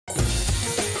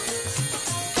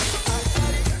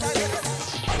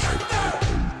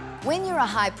When you're a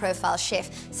high-profile chef,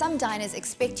 some diners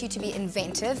expect you to be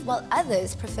inventive, while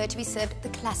others prefer to be served the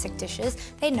classic dishes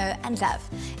they know and love.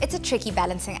 It's a tricky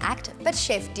balancing act, but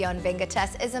Chef Dion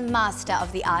Vengetass is a master of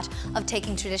the art of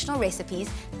taking traditional recipes,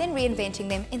 then reinventing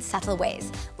them in subtle ways,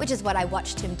 which is what I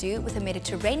watched him do with a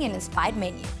Mediterranean-inspired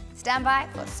menu. Stand by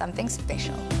for something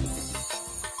special.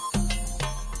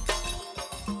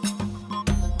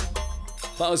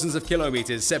 Thousands of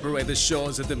kilometers separate the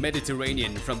shores of the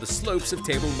Mediterranean from the slopes of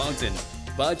Table Mountain.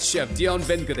 But Chef Dion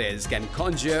Vengetass can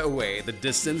conjure away the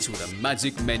distance with a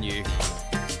magic menu.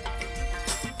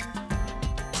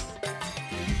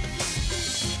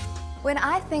 When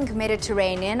I think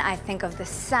Mediterranean, I think of the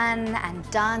sun and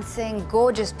dancing,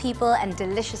 gorgeous people and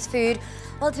delicious food.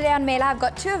 Well, today on Mela, I've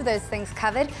got two of those things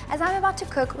covered as I'm about to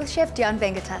cook with Chef Dion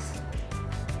Vengetass.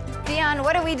 Dion,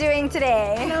 what are we doing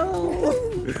today? Hello.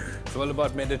 It's all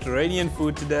about Mediterranean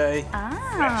food today.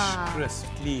 Ah. Fresh, crisp,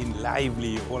 clean,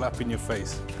 lively, all up in your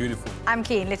face. Beautiful. I'm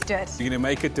keen, let's do it. You're gonna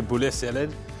make a Tabbouleh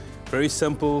salad. Very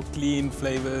simple, clean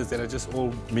flavors that are just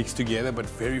all mixed together, but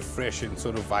very fresh and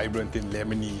sort of vibrant and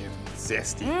lemony and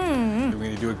zesty. We're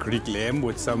gonna do a Greek lamb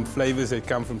with some flavors that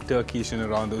come from Turkish and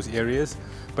around those areas.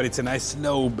 But it's a nice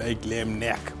slow-baked lamb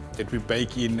neck that we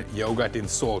bake in yogurt and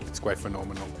salt. It's quite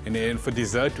phenomenal. And then for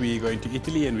dessert, we're going to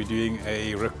Italy and we're doing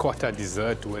a ricotta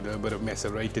dessert with a bit of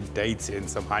macerated dates and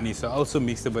some honey. So I also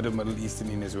mixed a bit of Middle Eastern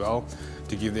in as well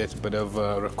to give that bit of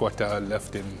ricotta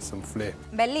lift and some flair.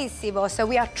 Bellissimo. So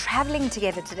we are traveling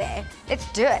together today.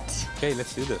 Let's do it. Okay,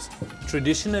 let's do this.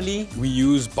 Traditionally, we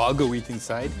use bulgur wheat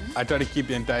inside. I try to keep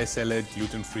the entire salad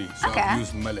gluten-free, so I've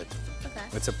used millet.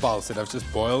 It's a pulse that I've just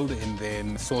boiled and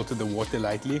then salted the water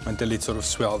lightly until it sort of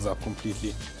swells up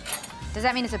completely. Does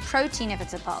that mean it's a protein if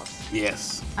it's a pulse?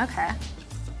 Yes. Okay.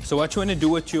 So what you want to do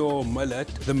with your millet,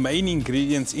 the main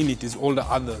ingredients in it is all the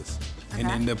others. And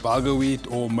then the bulgur wheat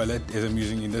or millet, as I'm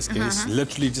using in this case,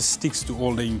 literally just sticks to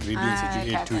all the ingredients that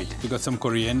you add to it. We've got some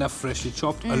coriander freshly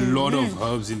chopped, a lot of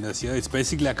herbs in this here. It's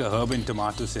basically like a herb and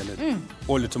tomato salad.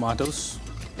 All the tomatoes.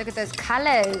 Look at those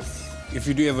colors. If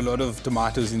you do have a lot of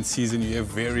tomatoes in season, you have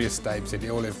various types and they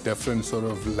all have different sort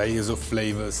of layers of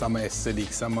flavors. Some are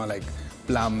acidic, some are like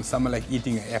plum, some are like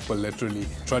eating an apple, literally.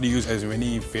 Try to use as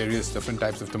many various different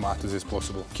types of tomatoes as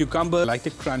possible. Cucumber, I like the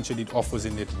crunch that it offers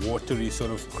in that watery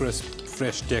sort of crisp,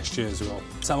 fresh texture as well.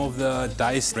 Some of the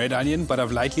diced red onion, but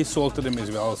I've lightly salted them as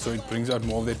well, so it brings out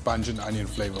more of that pungent onion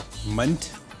flavor.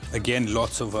 Mint, again,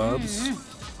 lots of herbs.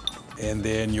 And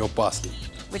then your parsley.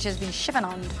 Which has been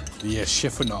chiffonade. Yes,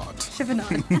 chiffonade.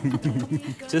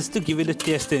 Chiffonade. Just to give it a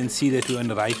test and see that we're on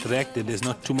the right track, that there's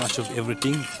not too much of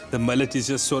everything. The millet is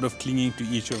just sort of clinging to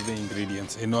each of the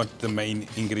ingredients and not the main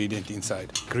ingredient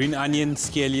inside. Green onion,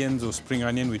 scallions or spring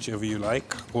onion, whichever you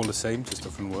like. All the same, just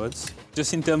different words.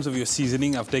 Just in terms of your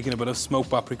seasoning, I've taken a bit of smoked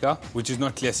paprika, which is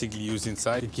not classically used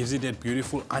inside. It gives it that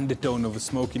beautiful undertone of a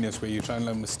smokiness where you're trying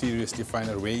to mysteriously find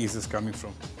out where is this coming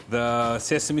from. The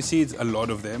sesame seeds, a lot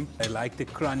of them. I like the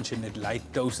crunch and that light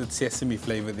toasted sesame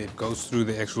flavor that goes through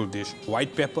the actual dish.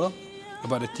 White pepper,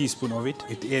 about a teaspoon of it.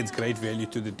 It adds great value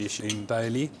to the dish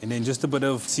entirely. And then just a bit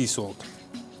of sea salt.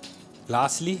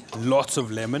 Lastly, lots of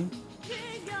lemon.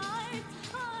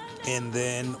 And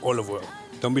then olive oil.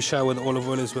 Don't be shy with olive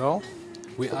oil as well.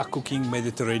 We are cooking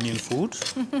Mediterranean food.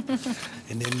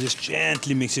 And then just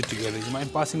gently mix it together. You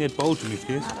mind passing that bowl to me,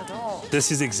 please? Not at all.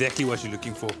 This is exactly what you're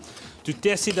looking for. To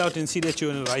test it out and see that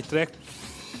you're on the right track,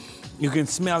 you can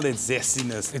smell that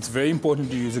zestiness. It's very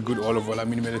important to use a good olive oil. I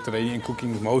mean, Mediterranean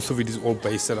cooking, most of it is all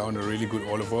based around a really good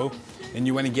olive oil. And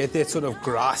you want to get that sort of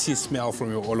grassy smell from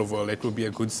your olive oil. That will be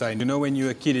a good sign. You know when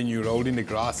you're a kid and you rolled in the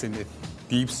grass and that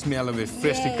deep smell of it,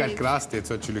 freshly cut grass, that's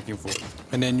what you're looking for.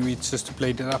 And then it's just to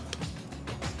plate it up.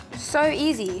 So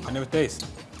easy. I never taste.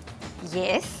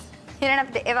 Yes. You don't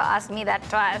have to ever ask me that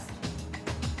twice.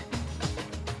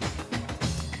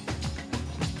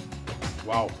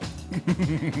 Wow.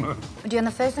 Dion,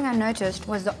 the first thing I noticed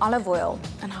was the olive oil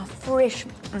and how fresh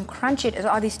and crunchy it is.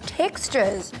 Are these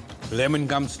textures? Lemon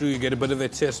comes through, you get a bit of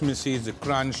that sesame seeds, the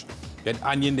crunch, that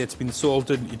onion that's been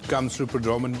salted, it comes through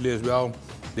predominantly as well.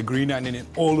 The green onion and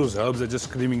all those herbs are just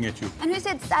screaming at you. And who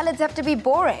said salads have to be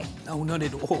boring? No, not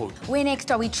at all. Where next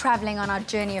are we traveling on our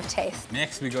journey of taste?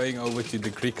 Next, we're going over to the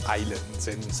Greek islands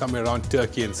and somewhere around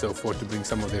Turkey and so forth to bring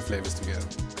some of their flavors together.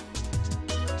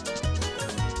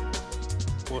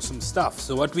 Awesome stuff.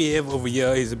 So what we have over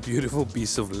here is a beautiful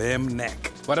piece of lamb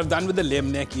neck. What I've done with the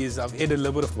lamb neck is I've added a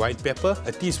little bit of white pepper,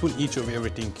 a teaspoon each of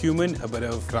everything, cumin, a bit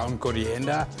of ground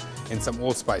coriander, and some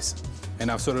allspice. And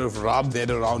I've sort of rubbed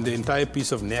that around the entire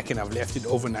piece of neck and I've left it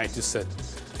overnight to sit.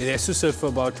 It has to sit for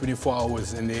about 24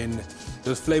 hours, and then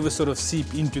those flavors sort of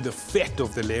seep into the fat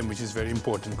of the lamb, which is very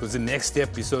important, because the next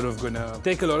step is sort of gonna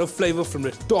take a lot of flavor from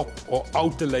the top or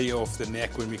outer layer of the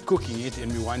neck when we're cooking it,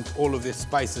 and we want all of the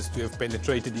spices to have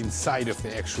penetrated inside of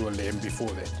the actual lamb before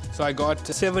that. So I got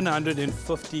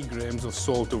 750 grams of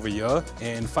salt over here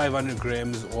and 500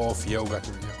 grams of yogurt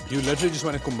over here. You literally just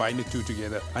want to combine the two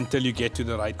together until you get to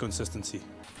the right consistency.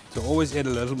 So always add a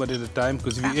little bit at a time,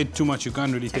 because if you add too much, you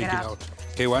can't really take it out.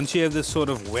 Okay, once you have this sort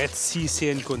of wet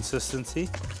sea-sand consistency,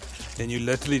 then you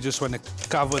literally just want to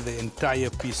cover the entire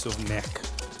piece of neck.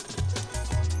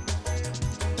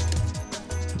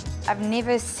 I've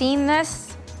never seen this.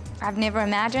 I've never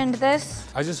imagined this.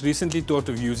 I just recently thought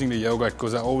of using the yogurt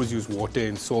because I always use water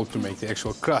and salt to make the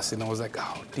actual crust, and I was like,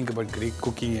 oh, think about Greek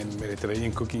cooking and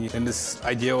Mediterranean cooking, and this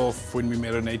idea of when we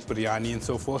marinate biryani and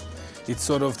so forth, it's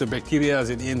sort of the bacteria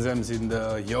and enzymes in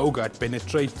the yogurt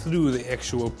penetrate through the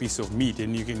actual piece of meat,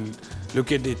 and you can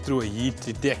look at it through a heat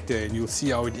detector and you'll see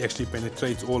how it actually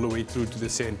penetrates all the way through to the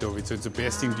center of it. So it's the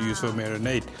best thing to use for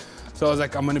marinade. So I was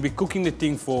like, I'm going to be cooking the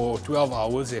thing for 12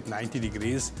 hours at 90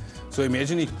 degrees. So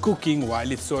imagine it cooking while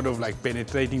it's sort of like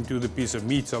penetrating to the piece of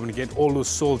meat. So I'm going to get all those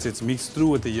salts that's mixed through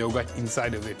with the yogurt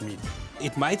inside of that meat.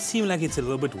 It might seem like it's a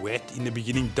little bit wet in the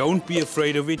beginning. Don't be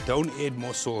afraid of it. Don't add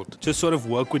more salt. Just sort of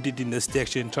work with it in this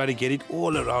texture and try to get it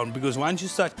all around, because once you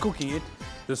start cooking it,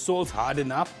 the salt's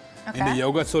harden up. Okay. And the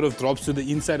yogurt sort of drops to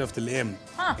the inside of the lamb.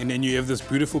 And then you have this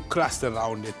beautiful crust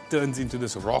around it. Turns into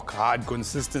this rock-hard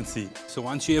consistency. So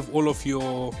once you have all of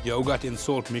your yogurt and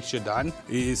salt mixture done,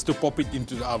 is to pop it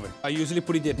into the oven. I usually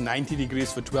put it at 90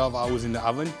 degrees for 12 hours in the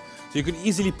oven. So you can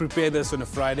easily prepare this on a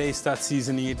Friday, start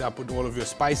seasoning it up with all of your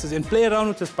spices, and play around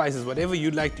with the spices. Whatever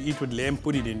you'd like to eat with lamb,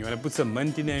 put it in. You want to put some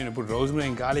mint in there, you want to put rosemary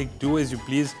and garlic, do as you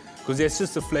please. Because that's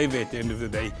just the flavor at the end of the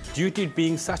day. Due to it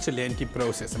being such a lengthy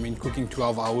process, I mean, cooking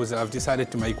 12 hours, I've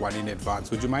decided to make one in advance.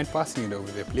 Would you mind passing it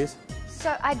over there, please?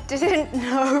 So I didn't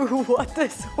know what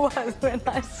this was when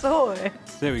I saw it.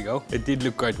 There we go. It did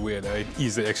look quite weird. It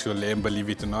is the actual lamb,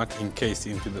 believe it or not, encased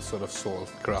into the sort of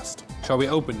salt crust. Shall we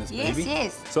open this, baby?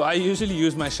 Yes. So I usually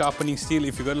use my sharpening steel.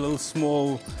 If you've got a little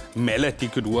small mallet,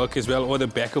 it could work as well, or the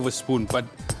back of a spoon. But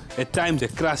at times, the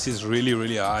crust is really,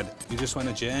 really hard. You just want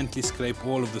to gently scrape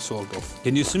all of the salt off.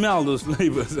 Can you smell those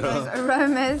flavors? Those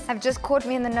aromas have just caught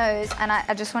me in the nose, and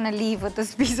I just want to leave with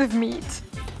this piece of meat.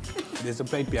 There's a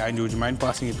plate behind you. Would you mind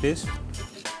passing it, please?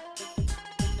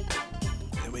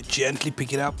 And we gently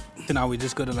pick it up. So now we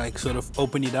just got to like sort of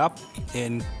open it up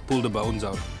and pull the bones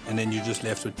out. And then you're just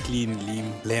left with clean,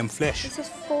 lean lamb flesh. This is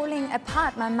falling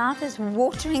apart. My mouth is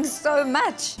watering so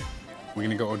much. We're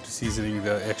going to go on to seasoning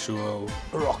the actual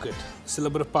rocket. Still a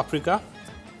bit of paprika,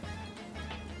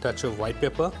 touch of white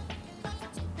pepper,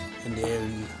 and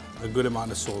then a good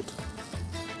amount of salt.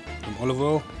 Some olive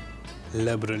oil,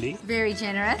 liberally. Very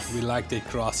generous. We like the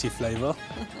grassy flavor.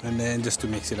 And then just to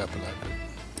mix it up a little bit.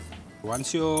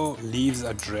 Once your leaves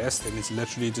are dressed, then it's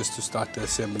literally just to start the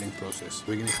assembling process.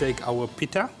 We're going to take our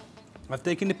pita. I've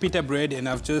taken the pita bread and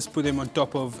I've just put them on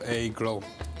top of a grill.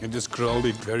 And just grilled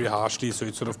it very harshly so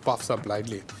it sort of puffs up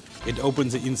lightly. It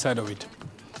opens the inside of it.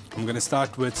 I'm going to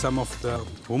start with some of the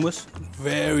hummus.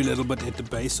 Very little bit at the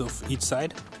base of each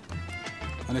side.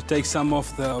 I'm going to take some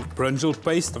of the brinjal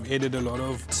paste. I've added a lot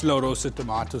of slow roasted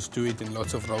tomatoes to it and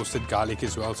lots of roasted garlic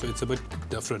as well, so it's a bit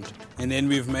different. And then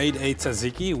we've made a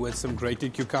tzatziki with some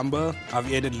grated cucumber.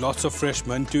 I've added lots of fresh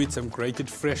mint to it, some grated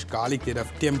fresh garlic that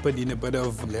I've tempered in a bit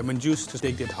of lemon juice to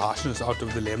take that harshness out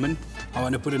of the lemon. I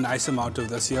want to put a nice amount of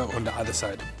this here on the other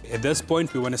side. At this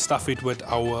point, we want to stuff it with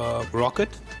our rocket.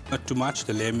 Not too much,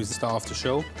 the lamb is the star of the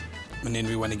show. And then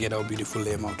we want to get our beautiful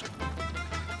lamb out.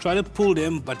 Try to pull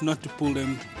them, but not to pull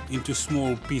them into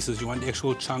small pieces. You want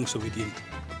actual chunks of it in.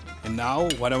 And now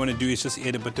what I want to do is just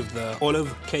add a bit of the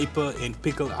olive, caper and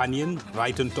pickled onion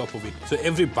right on top of it. So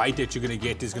every bite that you're going to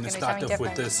get is going to start off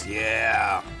with this.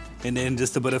 Yeah. And then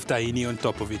just a bit of tahini on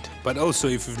top of it. But also,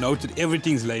 if you've noted,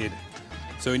 everything's layered.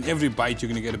 So in every bite, you're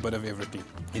going to get a bit of everything.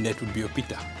 And that would be your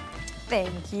pita.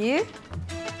 Thank you.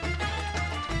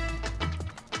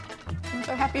 I'm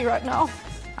so happy right now.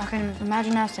 I can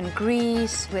imagine us in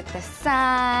Greece with the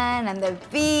sun and the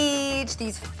beach,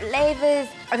 these flavors.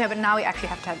 Okay, but now we actually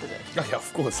have to have dessert. Oh yeah,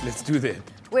 of course, let's do that.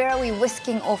 Where are we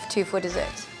whisking off to for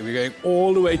dessert? We're going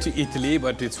all the way to Italy,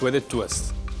 but it's with a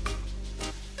twist.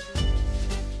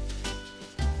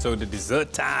 So the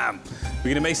dessert time. We're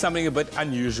gonna make something a bit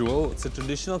unusual. It's a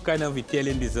traditional kind of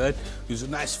Italian dessert. Use a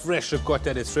nice fresh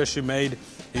ricotta that's freshly made.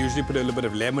 I usually put a little bit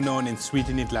of lemon on and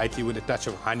sweeten it lightly with a touch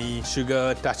of honey,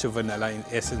 sugar, a touch of vanilla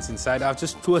essence inside. I've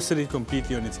just twisted it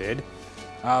completely on its head.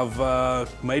 I've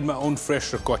made my own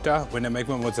fresh ricotta. When I make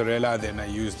my mozzarella, then I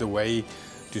use the whey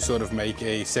to sort of make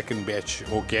a second batch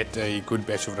or get a good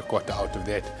batch of ricotta out of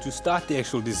that. To start the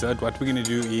actual dessert, what we're going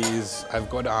to do is I've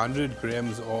got 100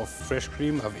 grams of fresh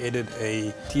cream. I've added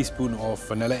a teaspoon of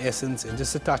vanilla essence and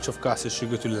just a touch of caster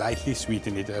sugar to lightly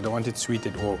sweeten it. I don't want it sweet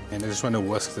at all, and I just want to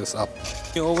whisk this up.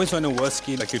 You always want to whisk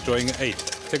it like you're drawing an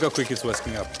 8. Check how quick it's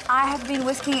whisking up. I have been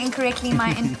whisking incorrectly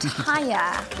my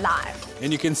entire life.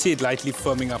 And you can see it lightly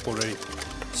firming up already.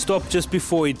 Stop just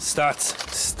before it starts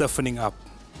stiffening up.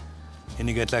 And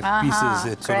you get like pieces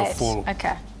that sort of fall.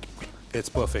 Okay. That's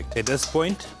perfect. At this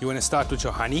point, you want to start with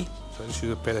your honey. So just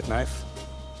use a pellet knife.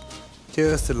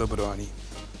 Just a little bit of honey.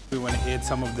 We want to add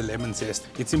some of the lemon zest.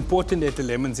 It's important that the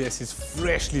lemon zest is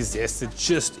freshly zested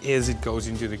just as it goes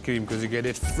into the cream, because you get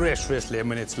it fresh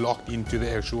lemon. It's locked into the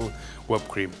actual whipped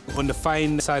cream. On the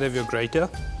fine side of your grater,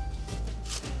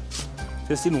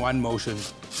 just in one motion.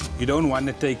 You don't want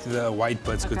to take the white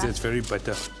bits because it's very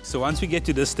bitter. So once we get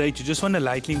to this stage, you just want to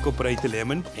lightly incorporate the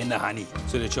lemon and the honey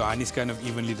so that your honey is kind of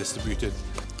evenly distributed.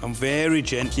 I'm very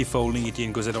gently folding it in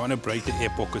because I don't want to break the air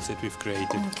pockets that we've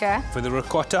created. Okay. For the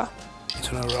ricotta,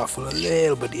 just want to ruffle a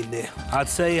little bit in there. I'd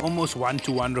say almost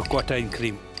 1-to-1 ricotta in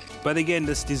cream. But again,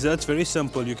 this dessert's very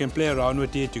simple. You can play around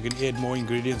with it. You can add more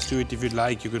ingredients to it if you'd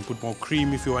like. You can put more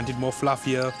cream if you want it more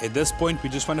fluffier. At this point, we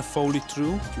just want to fold it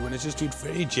through. You want to just do it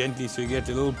very gently so you get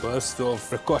a little burst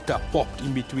of ricotta popped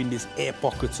in between these air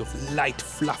pockets of light,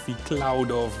 fluffy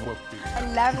cloud of whipped cream.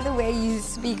 I love the way you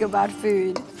speak about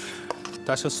food.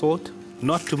 Touch of salt,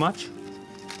 not too much.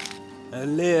 A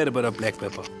little bit of black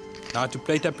pepper. Now to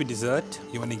plate up your dessert,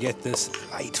 you want to get this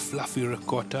light, fluffy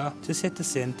ricotta just at the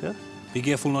center. Be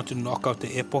careful not to knock out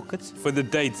the air pockets. For the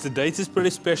dates is pretty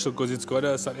special because it's got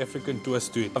a South African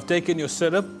twist to it. I've taken your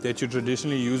syrup that you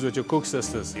traditionally use with your cook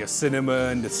sisters, your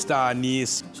cinnamon, the star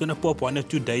anise. So I'm gonna pop 1 or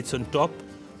 2 dates on top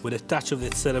with a touch of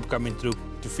that syrup coming through.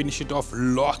 To finish it off,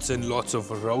 lots and lots of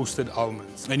roasted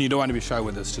almonds. And you don't want to be shy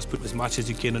with this, just put as much as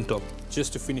you can on top.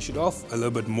 Just to finish it off, a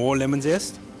little bit more lemon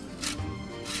zest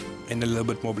and a little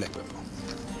bit more black pepper.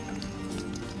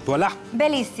 Voila!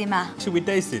 Bellissima. Should we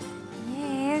taste it?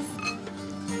 Yes.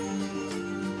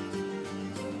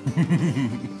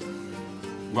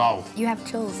 Wow. You have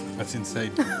chills. That's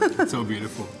insane. It's so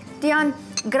beautiful. Dion,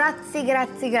 grazie,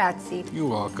 grazie, grazie. You're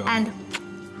welcome. And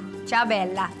ciao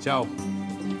bella. Ciao.